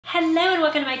Hello and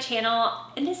welcome to my channel.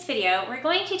 In this video, we're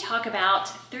going to talk about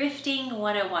Thrifting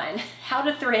 101, how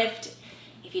to thrift.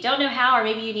 If you don't know how, or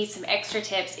maybe you need some extra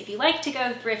tips, if you like to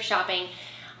go thrift shopping,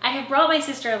 I have brought my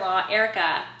sister-in-law,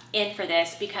 Erica, in for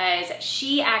this because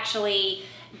she actually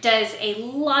does a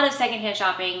lot of secondhand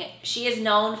shopping. She is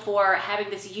known for having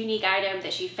this unique item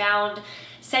that she found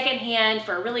secondhand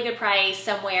for a really good price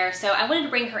somewhere. So I wanted to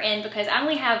bring her in because I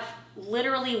only have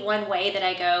literally one way that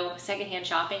I go secondhand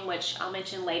shopping, which I'll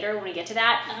mention later when we get to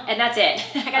that, and that's it.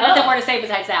 I got nothing more to say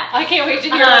besides that. I can't wait to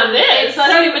hear what it is. I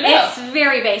don't even know. It's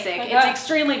very basic. Okay. It's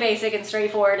extremely basic and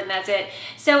straightforward, and that's it.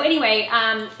 So anyway,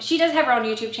 she does have her own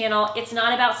YouTube channel. It's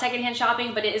not about secondhand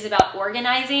shopping, but it is about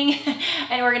organizing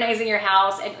and organizing your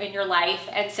house and your life.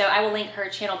 And so I will link her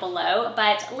channel below.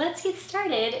 But let's get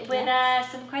started with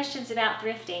some questions about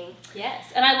thrifting.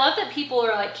 Yes, and I love that people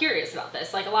are like curious about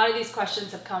this. Like a lot of these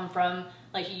questions have come from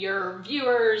like your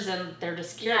viewers and they're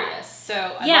just curious. So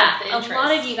I love the interest. A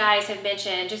lot of you guys have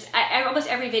mentioned, just almost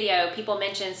every video people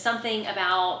mention something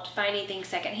about finding things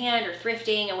secondhand or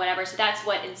thrifting and whatever. So that's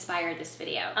what inspired this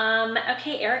video.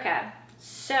 Okay, Erica.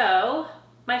 So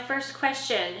my first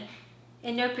question,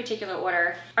 in no particular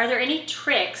order, are there any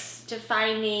tricks to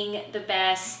finding the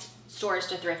best stores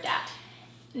to thrift at?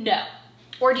 No.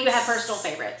 Or do you have personal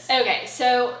favorites? Okay,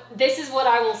 so this is what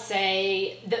I will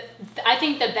say. I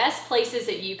think the best places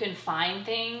that you can find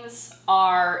things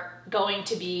are going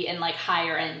to be in like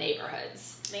higher end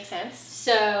neighborhoods. Makes sense.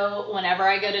 So whenever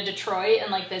I go to Detroit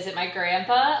and like visit my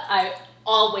grandpa, I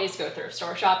always go thrift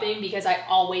store shopping because I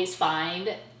always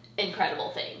find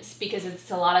incredible things, because it's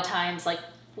a lot of times like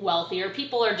wealthier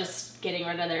people are just getting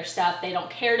rid of their stuff. They don't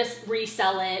care to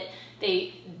resell it.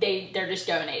 They're just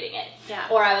donating it. Yeah.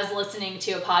 Or I was listening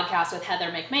to a podcast with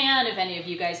Heather McMahon. If any of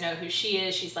you guys know who she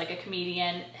is, she's like a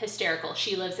comedian, hysterical.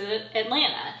 She lives in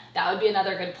Atlanta. That would be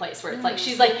another good place where it's like,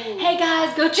 she's like, hey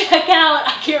guys, go check out.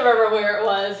 I can't remember where it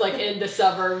was, like in the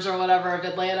suburbs or whatever of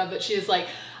Atlanta, but she was like,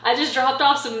 I just dropped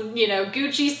off some, you know,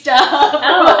 Gucci stuff.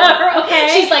 Oh,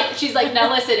 okay. She's like, now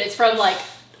listen, it's from like,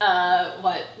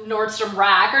 Nordstrom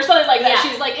Rack or something like that.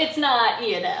 Yeah. She's like, it's not,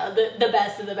 you know, the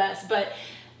best of the best, but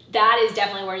that is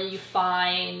definitely where you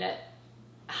find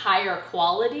higher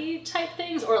quality type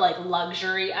things or like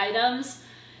luxury items.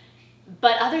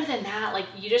 But other than that, like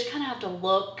you just kind of have to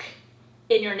look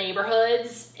in your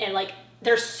neighborhoods, and like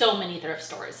there's so many thrift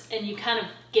stores, and you kind of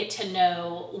get to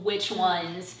know which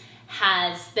ones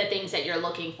has the things that you're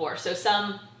looking for. So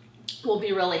some will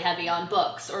be really heavy on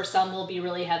books, or some will be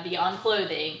really heavy on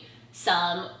clothing,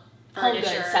 some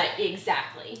furniture.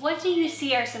 Exactly. What do you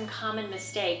see are some common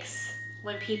mistakes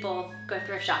when people go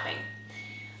thrift shopping?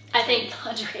 I think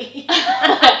laundry.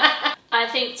 I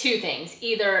think two things: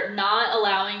 either not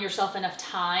allowing yourself enough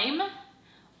time,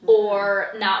 or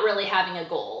not really having a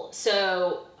goal.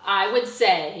 So I would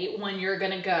say when you're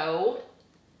gonna go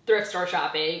thrift store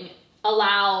shopping,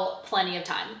 allow plenty of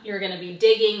time. You're gonna be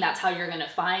digging. That's how you're gonna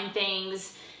find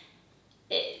things.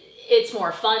 It's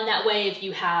more fun that way. If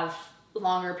you have a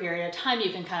longer period of time, you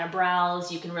can kind of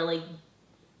browse. You can really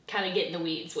kind of get in the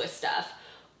weeds with stuff,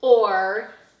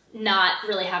 or not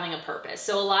really having a purpose.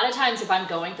 So a lot of times if I'm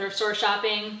going thrift store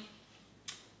shopping,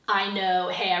 I know,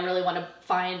 hey, I really want to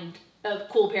find a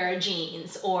cool pair of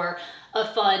jeans or a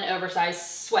fun oversized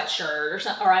sweatshirt or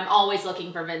something, or I'm always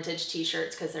looking for vintage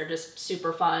t-shirts because they're just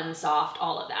super fun, soft,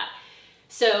 all of that.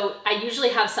 So I usually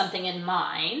have something in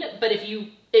mind, but if you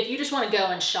just want to go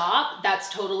and shop, that's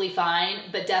totally fine,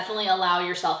 but definitely allow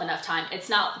yourself enough time. It's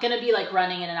not going to be like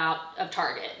running in and out of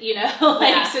Target, you know?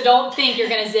 So don't think you're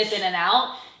going to zip in and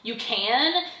out. You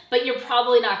can, but you're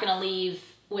probably not going to leave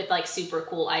with like super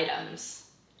cool items,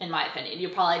 in my opinion.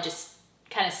 You're probably just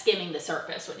kind of skimming the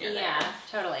surface when you're there. Yeah,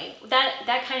 totally.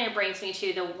 That kind of brings me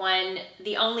to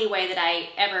the only way that I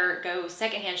ever go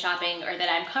secondhand shopping, or that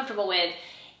I'm comfortable with,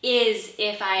 is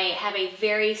if I have a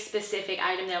very specific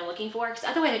item that I'm looking for, because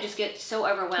otherwise I just get so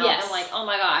overwhelmed. Yes. I'm like, oh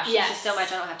my gosh, Yes. this is so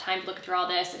much, I don't have time to look through all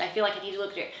this, and I feel like I need to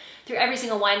look through every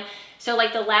single one. So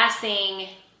like the last thing,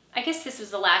 I guess this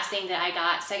was the last thing that I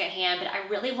got secondhand, but I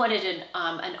really wanted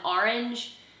an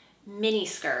orange mini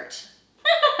skirt.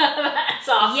 That's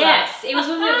awesome. Yes, it was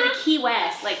when we went to Key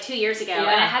West like 2 years ago,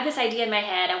 Yeah. and I had this idea in my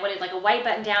head. I wanted like a white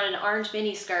button down and an orange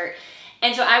mini skirt.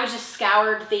 And so I was just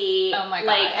scoured the,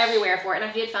 like everywhere for it.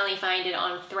 And I did finally find it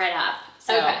on ThredUp.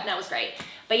 So that was great.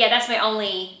 But yeah, that's my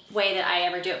only way that I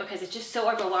ever do it, because it's just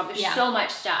so overwhelmed. There's so much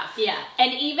stuff. Yeah.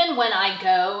 And even when I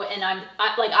go and I'm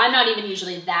not even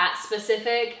usually that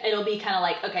specific, it'll be kind of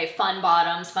like, okay, fun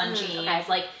bottoms, fun jeans. Okay.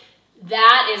 Like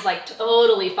that is like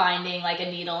totally finding like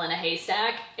a needle in a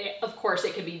haystack. Of course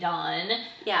it could be done.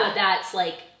 Yeah. But that's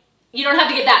like you don't have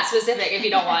to get that specific if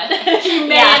you don't want. You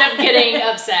may end up getting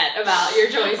upset about your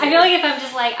choices. I feel like if I'm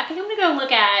just like, I think I'm gonna go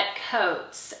look at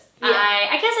coats. Yeah.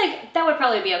 I guess that would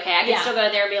probably be okay. I can still go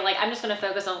there and be like, I'm just going to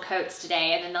focus on coats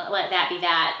today, and then let that be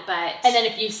that. And then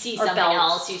if you see something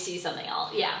else, you see something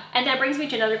else. Yeah. And that brings me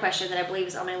to another question that I believe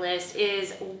is on my list: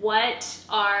 is what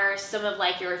are some of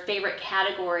like your favorite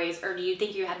categories, or do you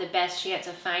think you have the best chance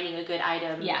of finding a good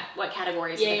item? Yeah. What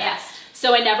categories are the best?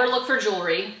 So I never look for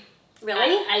jewelry.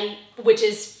 Really? Which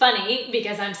is funny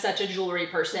because I'm such a jewelry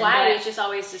person. Why? It's just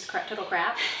always just total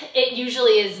crap. It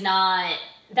usually is not.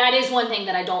 That is one thing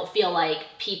that I don't feel like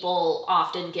people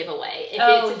often give away.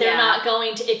 If they're not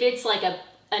going to, if it's like a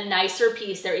nicer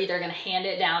piece, they're either going to hand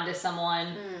it down to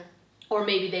someone or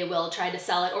maybe they will try to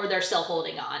sell it, or they're still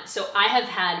holding on. So I have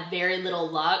had very little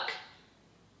luck.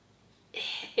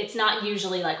 It's not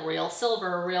usually like real silver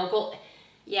or real gold.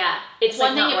 Yeah. It's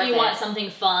one thing if you want something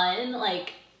fun,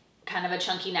 like kind of a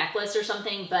chunky necklace or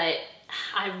something, but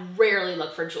I rarely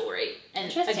look for jewelry. And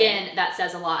again, that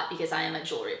says a lot because I am a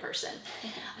jewelry person.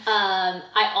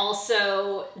 I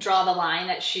also draw the line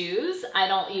at shoes. I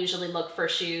don't usually look for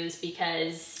shoes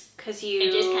because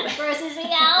it just kind of grosses me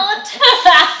out.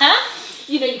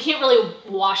 You know, you can't really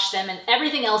wash them, and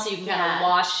everything else you can kind of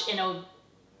wash in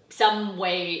some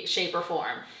way, shape, or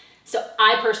form. So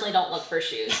I personally don't look for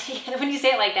shoes. When you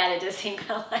say it like that, it does seem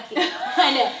kind of like...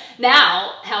 I know.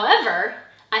 Now, however,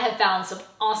 I have found some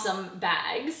awesome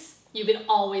bags. You can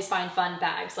always find fun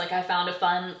bags. Like I found a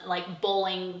fun like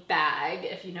bowling bag,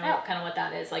 if you know kind of what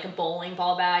that is, like a bowling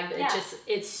ball bag.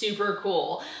 It's super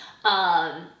cool.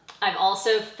 I've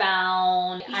also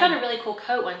found... You found a really cool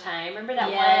coat one time. Remember that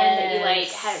one that you like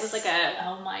had? It was like a...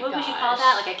 Oh my gosh. What would you call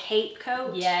that? Like a cape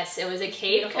coat? Yes, it was a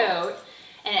cape coat.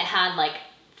 And it had like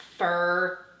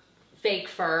fur, fake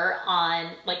fur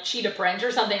on like cheetah print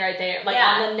or something right there, like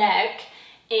on the neck.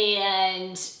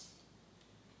 And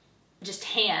just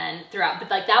tan throughout, but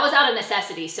like that was out of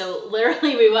necessity. So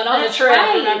literally we went on a trip,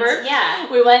 remember? Yeah.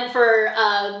 We went for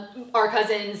our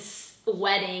cousin's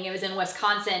wedding. It was in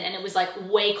Wisconsin, and it was like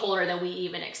way colder than we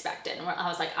even expected. And I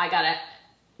was like,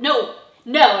 no,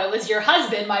 it was your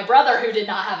husband, my brother, who did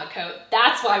not have a coat.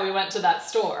 That's why we went to that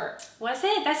store. Was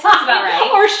it? That sounds about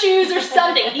right. Or shoes or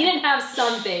something. He didn't have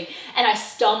something. And I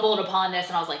stumbled upon this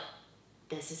and I was like,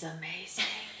 this is amazing.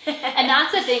 And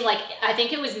that's the thing, like, I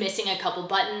think it was missing a couple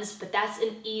buttons, but that's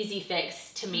an easy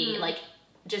fix to me. Like,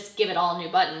 just give it all new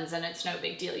buttons and it's no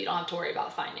big deal. You don't have to worry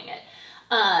about finding it.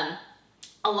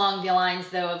 Along the lines,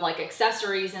 though, of, like,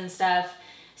 accessories and stuff.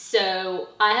 So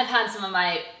I have had some of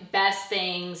my best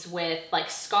things with, like,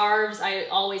 scarves I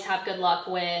always have good luck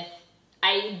with.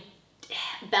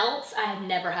 Belts I have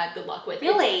never had good luck with.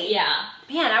 Really? Yeah.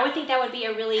 Man, I would think that would be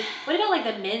a really... What about like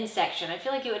the men's section? I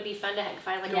feel like it would be fun to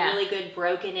find like a really good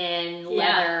broken in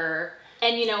leather.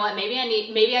 And you know what? Maybe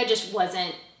I just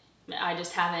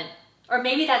haven't. Or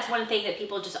maybe that's one thing that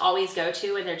people just always go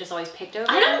to and they're just always picked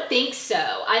over. I don't think so.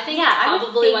 I think it's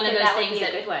probably one of those things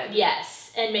that would be a good one.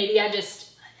 Yes. And maybe I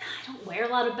don't wear a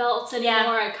lot of belts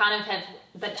anymore. I kind of have...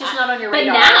 But just not on your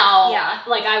radar. But now,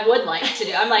 like I would like to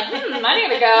do. I'm like, I'm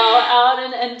gonna go out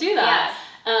and do that.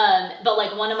 But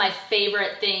like one of my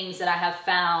favorite things that I have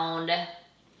found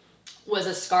was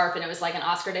a scarf, and it was like an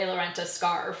Oscar de la Renta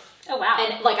scarf. Oh wow!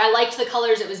 And like I liked the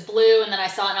colors. It was blue, and then I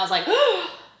saw it, and I was like,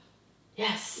 oh,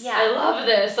 yes, I love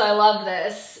this. I love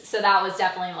this. So that was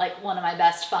definitely like one of my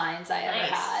best finds I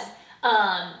ever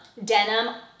had.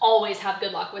 Denim. Always have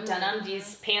good luck with denim.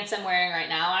 These pants I'm wearing right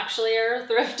now actually are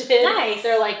thrifted. Nice.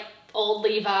 They're like old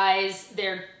Levi's.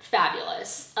 They're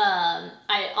fabulous.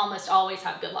 I almost always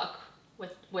have good luck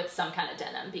with some kind of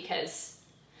denim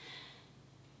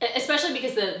especially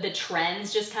because the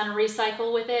trends just kind of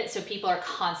recycle with it. So people are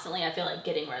constantly, I feel like,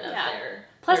 getting rid of their...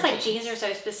 Plus, like, jeans are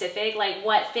so specific. Like,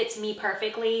 what fits me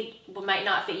perfectly might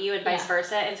not fit you and vice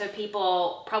versa. And so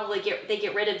people probably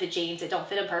get rid of the jeans that don't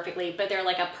fit them perfectly, but they're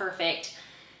like a perfect...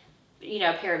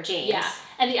 pair of jeans. Yeah.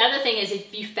 And the other thing is,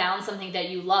 if you found something that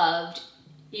you loved,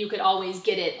 you could always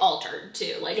get it altered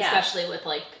too. Like, especially with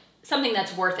like something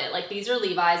that's worth it. Like these are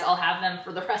Levi's, I'll have them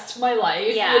for the rest of my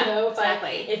life. Yeah,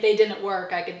 exactly. If they didn't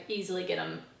work, I could easily get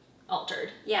them altered.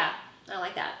 Yeah, I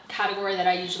like that. Category that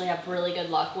I usually have really good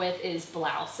luck with is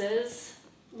blouses.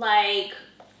 Like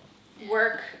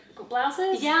work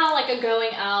blouses? Yeah, like a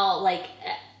going out, like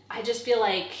I just feel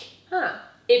like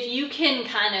if you can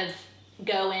kind of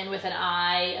go in with an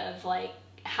eye of like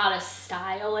how to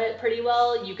style it pretty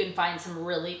well, you can find some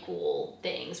really cool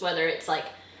things, whether it's like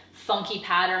funky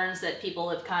patterns that people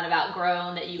have kind of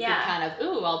outgrown that you can kind of,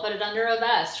 ooh, I'll put it under a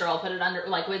vest, or I'll put it under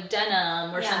like with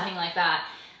denim or something like that.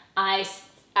 I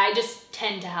just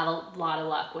tend to have a lot of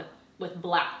luck with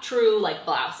black, true like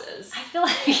blouses. I feel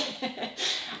like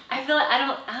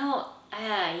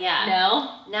yeah.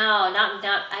 No,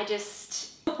 not, I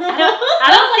just, I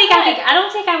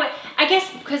don't think I would, I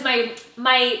guess because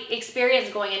my experience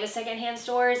going into secondhand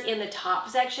stores in the top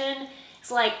section,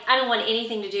 it's like, I don't want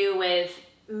anything to do with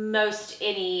most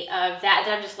any of that.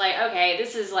 I'm just like, okay,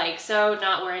 this is like so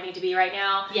not where I need to be right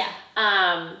now. Yeah.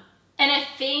 And I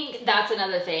think that's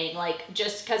another thing, like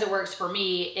just because it works for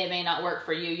me, it may not work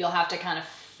for you. You'll have to kind of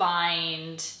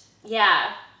find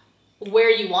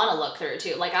where you want to look through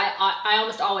too. Like I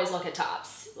almost always look at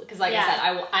tops because like I said,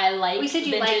 I like we said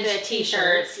you vintage like the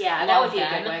t-shirts. Yeah, that would be a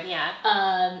good one. Yeah.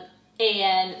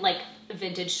 And like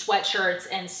vintage sweatshirts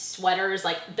and sweaters,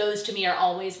 like those to me are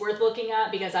always worth looking at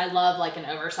because I love like an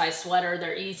oversized sweater.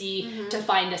 They're easy to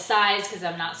find a size because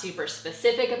I'm not super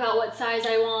specific about what size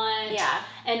I want. Yeah.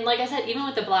 And like I said, even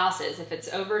with the blouses, if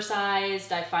it's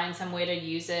oversized, I find some way to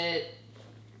use it.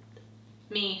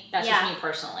 That's just me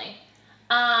personally.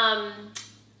 Do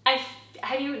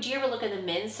you ever look in the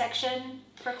men's section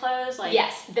for clothes? Like,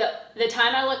 yes, the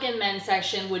time I look in men's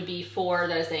section would be for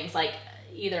those things, like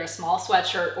either a small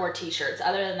sweatshirt or t-shirts.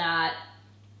 Other than that,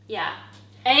 yeah.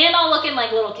 And I'll look in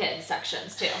like little kids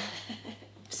sections too,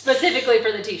 specifically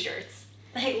for the t-shirts.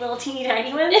 Like little teeny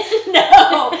tiny ones?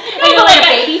 No, like a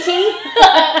baby tee,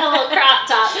 a little crop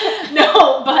top.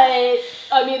 No, but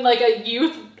I mean like a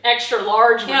youth extra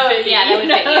large would fit me. Yeah, that would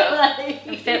fit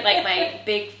you. It fit like my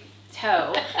big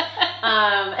toe.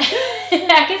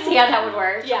 I can see how that would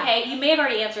work. Yeah. Okay, you may have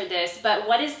already answered this, but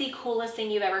what is the coolest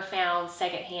thing you've ever found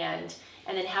secondhand?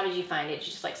 And then how did you find it? Did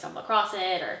you just like stumble across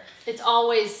it, or? It's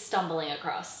always stumbling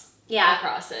across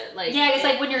it. Like it's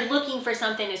like when you're looking for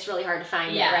something, it's really hard to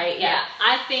find it, right? Yeah.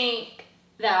 I think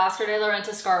that Oscar de la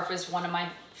Renta scarf is one of my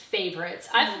favorites.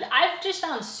 I've just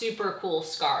found super cool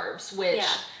scarves, which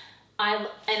I'm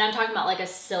talking about like a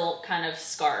silk kind of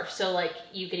scarf. So like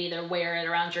you could either wear it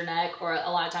around your neck, or a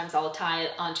lot of times I'll tie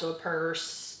it onto a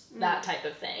purse, that type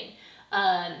of thing.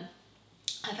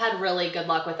 I've had really good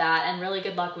luck with that, and really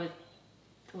good luck with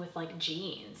like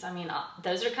jeans. I mean,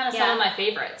 those are kind of some of my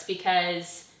favorites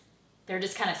because they're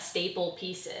just kind of staple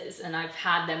pieces, and I've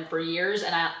had them for years,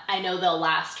 and I know they'll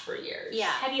last for years. Yeah.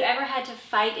 Have you ever had to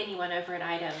fight anyone over an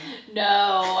item?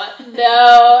 No.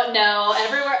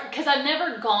 Everywhere, because I've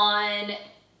never gone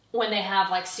when they have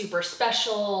like super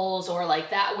specials or like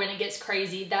that, when it gets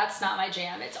crazy. That's not my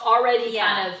jam. It's already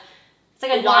kind of, it's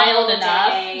like a wild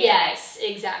enough. Day. Yes,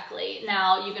 exactly.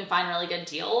 Now you can find really good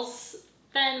deals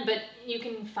then, but you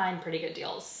can find pretty good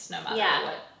deals no matter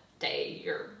what day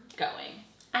you're going.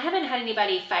 I haven't had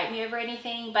anybody fight me over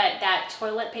anything, but that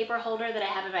toilet paper holder that I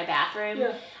have in my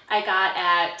bathroom, I got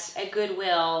at a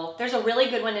Goodwill. There's a really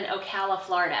good one in Ocala,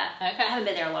 Florida. Okay. I haven't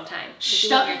been there in a long time.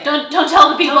 Don't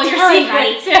tell the people your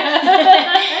secrets.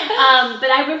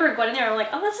 But I remember going in there and I'm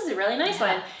like, oh, this is a really nice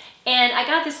one. And I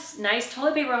got this nice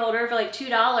toilet paper holder for like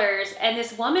 $2, and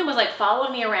this woman was like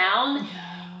following me around.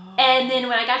 And then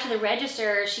when I got to the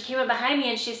register, she came up behind me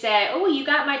and she said, oh, you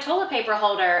got my toilet paper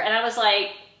holder. And I was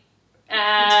like,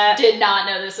 did not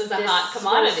know this was a hot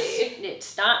commodity.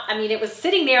 It's not. I mean, it was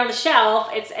sitting there on the shelf.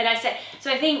 And I said, so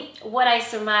I think what I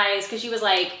surmised, because she was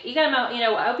like, you got to,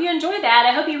 I hope you enjoyed that.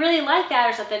 I hope you really like that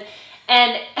or something.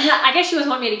 And I guess she was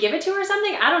wanting me to give it to her or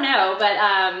something. I don't know.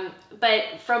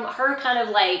 But from her kind of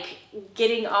like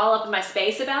getting all up in my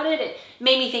space about it, it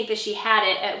made me think that she had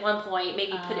it at one point,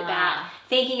 maybe put it back,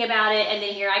 thinking about it, and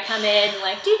then here I come in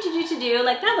like do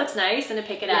like that looks nice, and to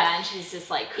pick it up. Yeah, and she's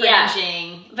just like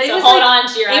cringing. But so it was hold on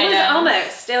to your items. It was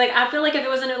almost like, I feel like if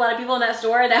there wasn't a lot of people in that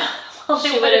store, that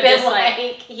she would have been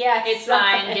like, yes, it's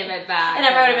fine, give it back. And I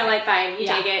would have been like, fine, you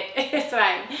take it, it's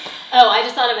fine. Oh, I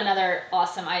just thought of another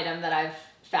awesome item that I've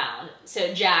found.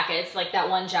 So jackets, like that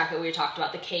one jacket we talked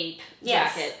about, the cape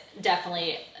jacket,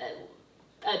 definitely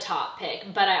a top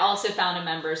pick. But I also found a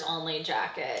members only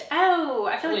jacket. Oh,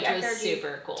 I feel like which was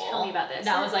super cool. Tell me about this.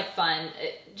 That was like fun.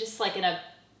 Just like in a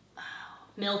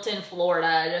Milton,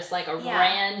 Florida, just like a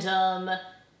random.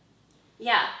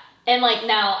 Yeah. And like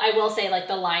now I will say like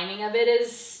the lining of it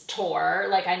is tore.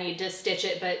 Like I need to stitch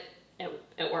it, but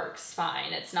it works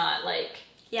fine. It's not like.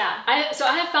 Yeah. So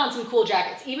I have found some cool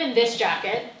jackets. Even this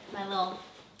jacket, my little,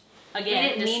 again. We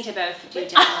didn't mean to both do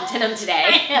denim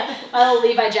today. My little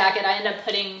Levi jacket, I ended up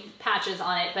putting patches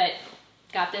on it, but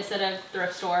got this at a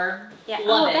thrift store. Yeah.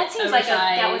 Love it. That seems like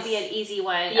that would be an easy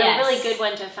one. Yes. A really good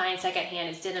one to find secondhand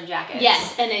is denim jackets.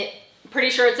 Yes, and pretty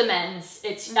sure it's a men's.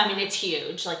 I mean, it's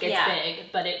huge, like it's big,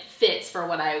 but it fits for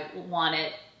what I want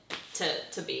it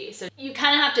to be. So you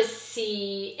kind of have to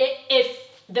see if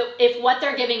what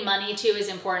they're giving money to is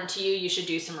important to you, you should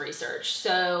do some research.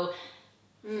 So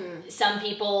Some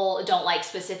people don't like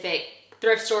specific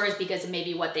thrift stores because of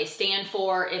maybe what they stand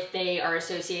for, if they are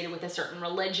associated with a certain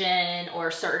religion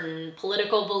or certain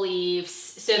political beliefs.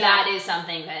 So that is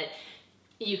something that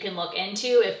you can look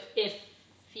into if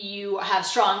you have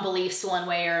strong beliefs one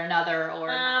way or another. Or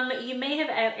you may have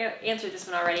answered this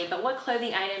one already, but what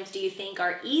clothing items do you think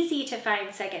are easy to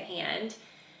find secondhand?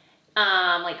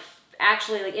 Like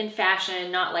actually like in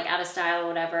fashion, not like out of style or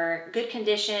whatever, good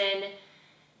condition,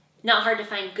 not hard to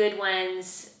find good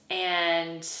ones,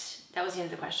 and that was the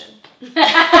end of the question.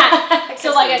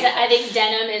 So like I said, I think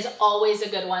denim is always a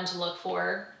good one to look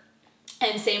for.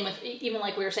 And same with, even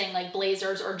like we were saying, like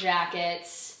blazers or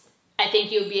jackets. I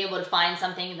think you'll be able to find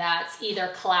something that's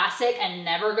either classic and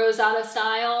never goes out of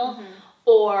style,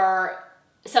 or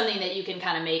something that you can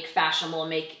kind of make fashionable,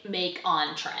 make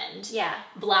on trend. Yeah.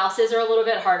 Blouses are a little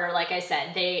bit harder, like I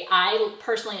said. I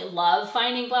personally love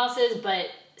finding blouses, but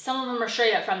some of them are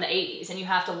straight up from the 80s, and you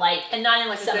have to like, and not in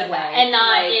like a good way, and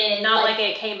not like, in not like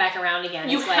it came back around again.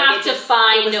 You it's have like to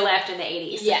find it was left in the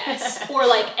 80s. Yes, or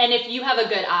like, and if you have a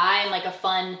good eye and like a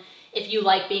fun, if you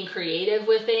like being creative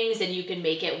with things, then you can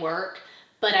make it work.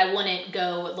 But I wouldn't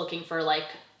go looking for like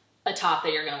a top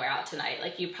that you're gonna wear out tonight.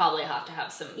 Like you probably have to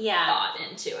have some thought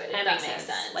into it. If that makes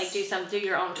sense. Like do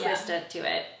your own twist to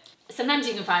it. Sometimes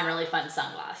you can find really fun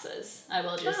sunglasses. I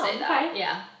will just say that.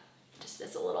 Yeah, just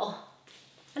as a little.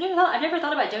 I never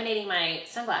thought about donating my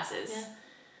sunglasses. Yeah.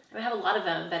 I mean, I have a lot of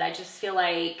them, but I just feel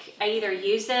like I either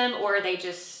use them or they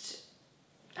just,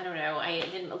 I don't know, I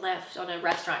left on a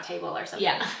restaurant table or something.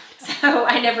 Yeah. So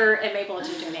I never am able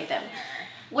to donate them.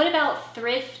 What about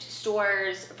thrift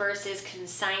stores versus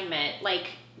consignment?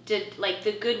 Like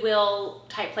the Goodwill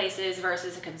type places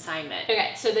versus a consignment?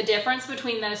 Okay, so the difference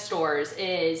between those stores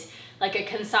is like a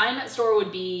consignment store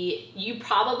would be, you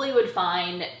probably would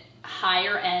find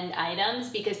higher end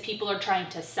items because people are trying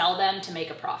to sell them to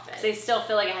make a profit. So they still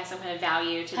feel like it has some kind of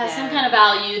value to them. Has some kind of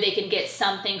value, they can get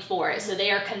something for it. So they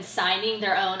are consigning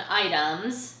their own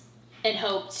items and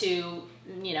hope to,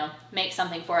 you know, make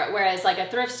something for it. Whereas like a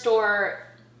thrift store,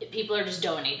 people are just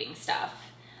donating stuff.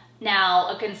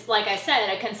 Now, like I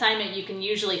said, a consignment, you can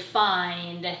usually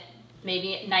find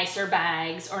maybe nicer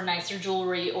bags or nicer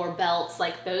jewelry or belts,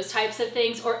 like those types of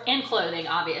things, and clothing,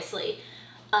 obviously.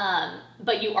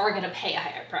 But you are going to pay a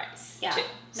higher price too.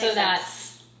 So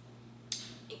that's,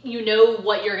 you know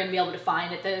what you're going to be able to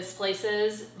find at those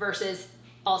places versus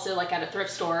also like at a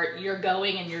thrift store, you're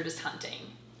going and you're just hunting.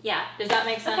 Yeah. Does that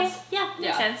make sense? Okay. Yeah,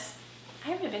 makes sense. I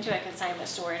haven't been to a consignment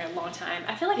store in a long time.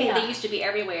 I feel like they used to be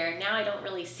everywhere. Now I don't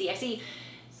really see. I see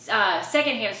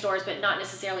secondhand stores, but not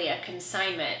necessarily a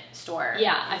consignment store.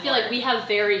 Yeah, anymore. I feel like we have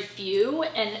very few,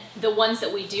 and the ones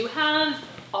that we do have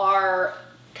are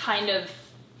kind of,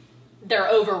 they're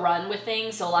overrun with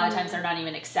things, so a lot of times they're not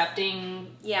even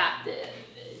accepting.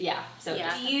 So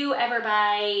do you ever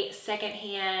buy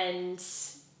secondhand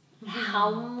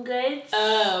home goods?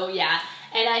 Oh yeah,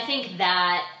 and I think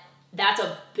that's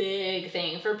a big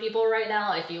thing for people right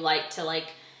now. If you like to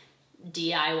like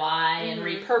DIY and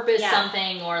repurpose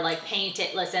something or like paint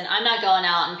it. Listen, I'm not going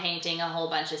out and painting a whole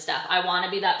bunch of stuff. I want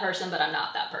to be that person, but I'm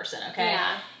not that person. Okay.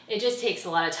 Yeah. It just takes a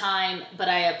lot of time, but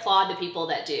I applaud the people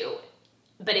that do.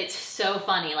 But it's so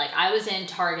funny. Like I was in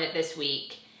Target this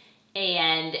week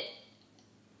and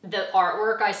the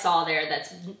artwork I saw there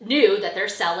that's new that they're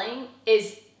selling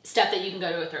is stuff that you can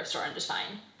go to a thrift store and just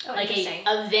find. Oh, like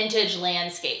a vintage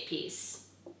landscape piece.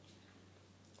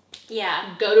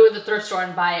 Yeah. Go to the thrift store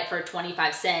and buy it for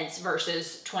 25 cents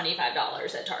versus $25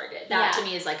 at Target. That to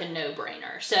me is like a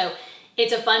no-brainer. So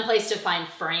it's a fun place to find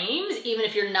frames, even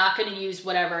if you're not going to use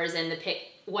whatever is in the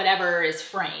whatever is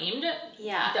framed.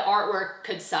 Yeah. The artwork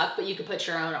could suck, but you could put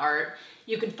your own art.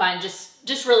 You could find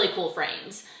just really cool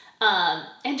frames.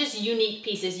 And just unique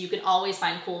pieces. You can always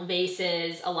find cool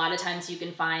vases. A lot of times you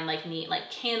can find like neat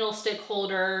like candlestick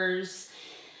holders,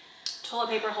 toilet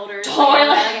paper holders. Toilet.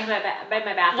 Like in my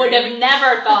bathroom. Would have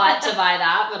never thought to buy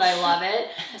that, but I love it.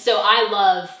 So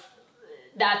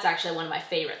that's actually one of my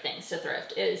favorite things to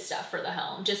thrift is stuff for the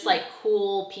home. Just like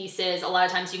cool pieces. A lot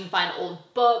of times you can find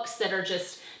old books that are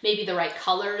just maybe the right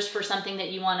colors for something that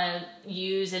you want to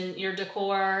use in your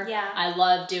decor. Yeah. I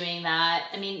love doing that.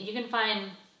 I mean, you can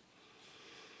find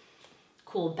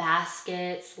cool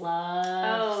baskets,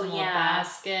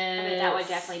 baskets. I mean, that would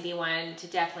definitely be one to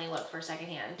definitely look for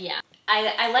secondhand. Yeah.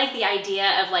 I like the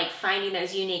idea of like finding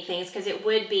those unique things because it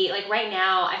would be like right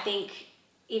now, I think,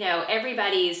 you know,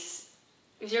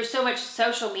 there's so much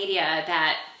social media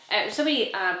that, so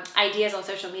many ideas on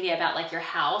social media about like your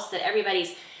house that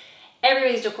everybody's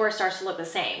everybody's decor starts to look the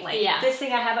same. Like Yeah. this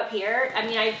thing I have up here, I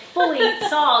mean, I fully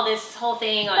saw this whole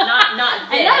thing on not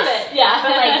this. I love it. Yeah.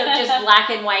 But like the just black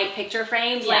and white picture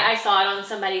frames. Yeah. Like I saw it on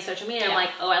somebody's social media. I'm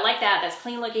like, oh, I like that. That's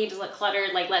clean looking. It doesn't look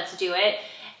cluttered. Like, let's do it.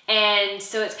 And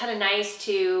so it's kind of nice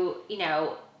to, you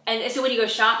know, and so when you go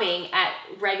shopping at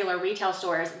regular retail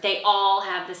stores, they all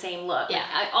have the same look. Yeah.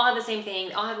 Like, all have the same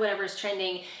thing. All have whatever's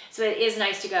trending. So it is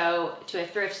nice to go to a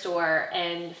thrift store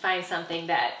and find something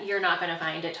that you're not going to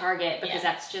find at Target, because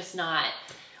that's just not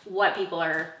what people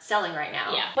are selling right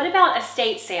now. Yeah. What about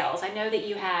estate sales? I know that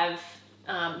you have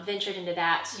ventured into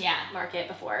that market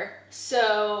before.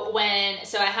 So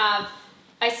I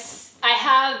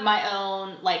have my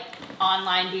own like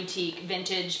online boutique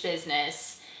vintage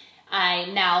business. I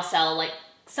now sell like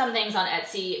some things on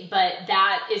Etsy, but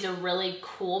that is a really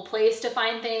cool place to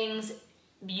find things.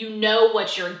 You know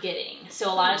what you're getting.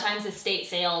 So a lot of times estate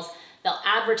sales, they'll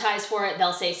advertise for it.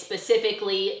 They'll say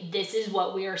specifically, this is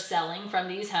what we are selling from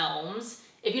these homes.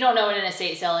 If you don't know what an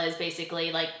estate sale is,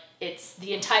 basically like it's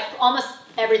the entire, almost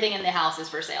everything in the house is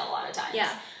for sale a lot of times.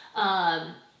 Yeah.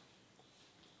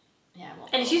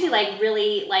 And it's usually like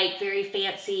really like very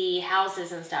fancy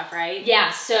houses and stuff, right?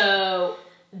 Yeah, so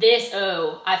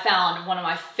I found one of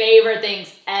my favorite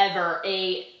things ever,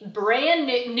 a brand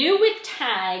new with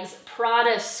tags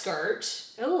Prada skirt.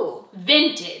 Ooh.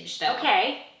 Vintage though.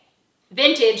 Okay.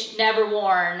 Vintage, never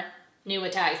worn, new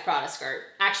with tags Prada skirt.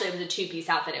 Actually, it was a two-piece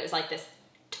outfit. It was like this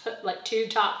like tube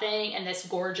top thing and this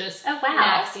gorgeous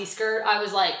maxi skirt. I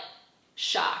was like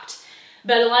shocked.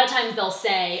 But a lot of times they'll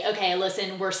say, okay,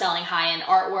 listen, we're selling high-end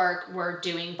artwork. We're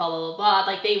doing blah, blah, blah, blah.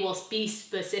 Like they will be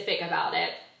specific about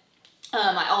it.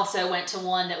 I also went to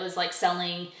one that was like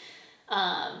selling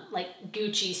like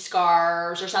Gucci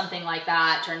scarves or something like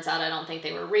that. Turns out I don't think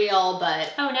they were real, but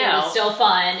it was still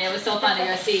fun. It was still fun to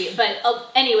go see. But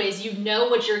anyways, you know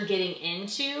what you're getting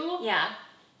into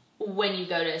when you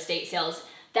go to estate sales.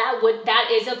 That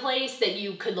is a place that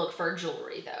you could look for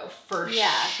jewelry though, for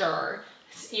sure.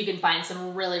 You can find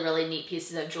some really, really neat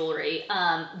pieces of jewelry,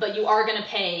 but you are going to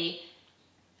pay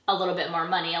a little bit more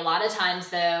money. A lot of times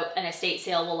though, an estate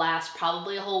sale will last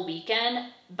probably a whole weekend.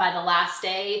 By the last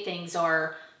day, things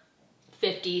are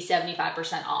 50,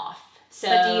 75% off. So,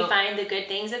 but do you find the good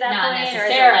things at that not point?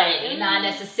 Necessarily, not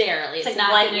necessarily. It's like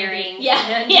not one earring.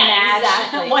 Yeah,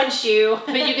 exactly. One shoe.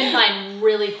 But you can find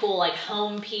really cool like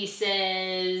home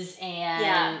pieces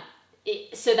and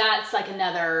so that's like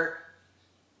another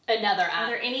Are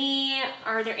there any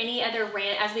other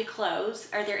as we close,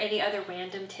 are there any other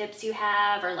random tips you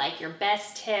have, or like your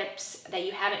best tips that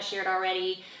you haven't shared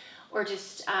already, or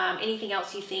just anything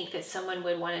else you think that someone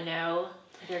would want to know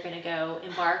if they're going to go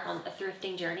embark on a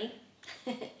thrifting journey?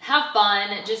 Have fun.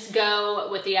 Just go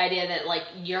with the idea that like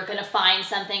you're going to find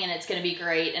something and it's going to be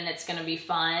great and it's going to be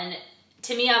fun.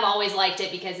 To me, I've always liked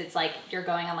it because it's like you're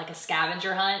going on like a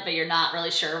scavenger hunt, but you're not really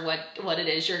sure what it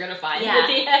is you're going to find at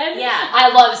the end. Yeah.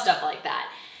 I love stuff like that.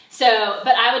 So,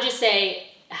 but I would just say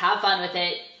have fun with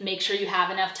it. Make sure you have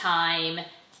enough time.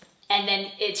 And then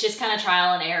it's just kind of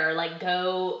trial and error. Like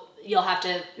you'll have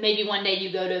to, maybe one day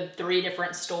you go to 3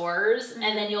 different stores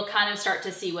and then you'll kind of start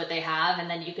to see what they have. And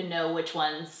then you can know which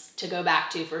ones to go back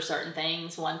to for certain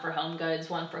things. One for home goods,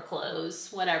 one for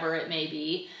clothes, whatever it may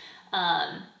be.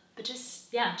 But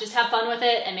just have fun with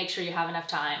it and make sure you have enough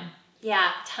time.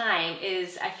 Yeah, time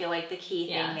is, I feel like, the key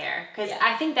thing there. Because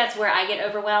I think that's where I get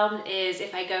overwhelmed, is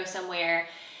if I go somewhere,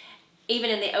 even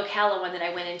in the Ocala one that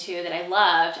I went into that I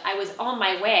loved, I was on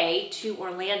my way to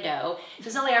Orlando. So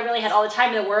it's not like I really had all the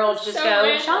time in the world to just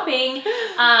go shopping.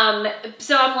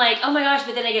 So I'm like, oh my gosh,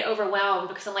 but then I get overwhelmed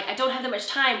because I'm like, I don't have that much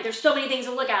time, but there's so many things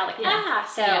to look at. Like,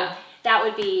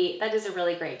 that is a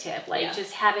really great tip. Like,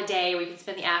 just have a day where you can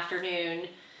spend the afternoon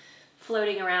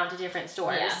floating around to different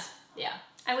stores. Yeah.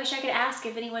 I wish I could ask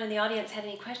if anyone in the audience had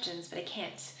any questions, but I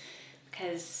can't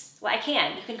because, well, I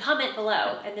can. You can comment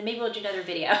below, and then maybe we'll do another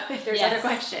video if there's other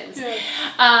questions.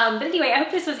 But anyway, I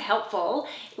hope this was helpful.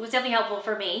 It was definitely helpful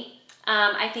for me.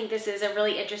 I think this is a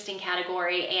really interesting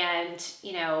category, and,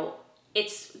 you know,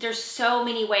 there's so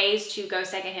many ways to go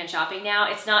secondhand shopping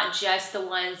now. It's not just the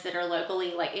ones that are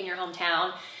locally, like in your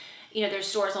hometown. You know, there's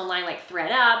stores online like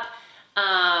ThredUp.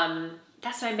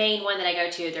 That's my main one that I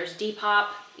go to. There's Depop,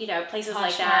 you know, places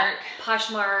like that.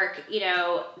 Poshmark, you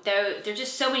know, there are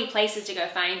just so many places to go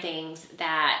find things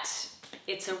that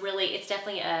it's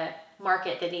definitely a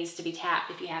market that needs to be tapped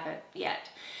if you haven't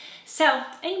yet. So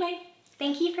anyway,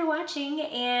 thank you for watching,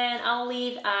 and I'll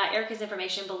leave Erica's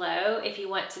information below if you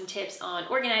want some tips on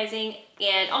organizing.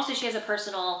 And also she has a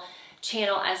personal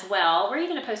channel as well. Where are you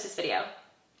going to post this video?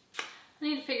 I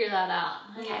need to figure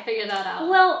that out.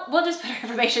 Well, we'll just put our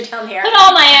information down there. Put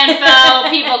all my info.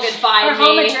 People can find her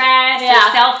home address, yeah.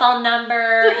 her cell phone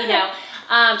number, you know.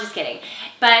 Just kidding.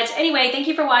 But anyway, thank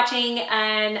you for watching,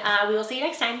 and we will see you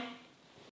next time.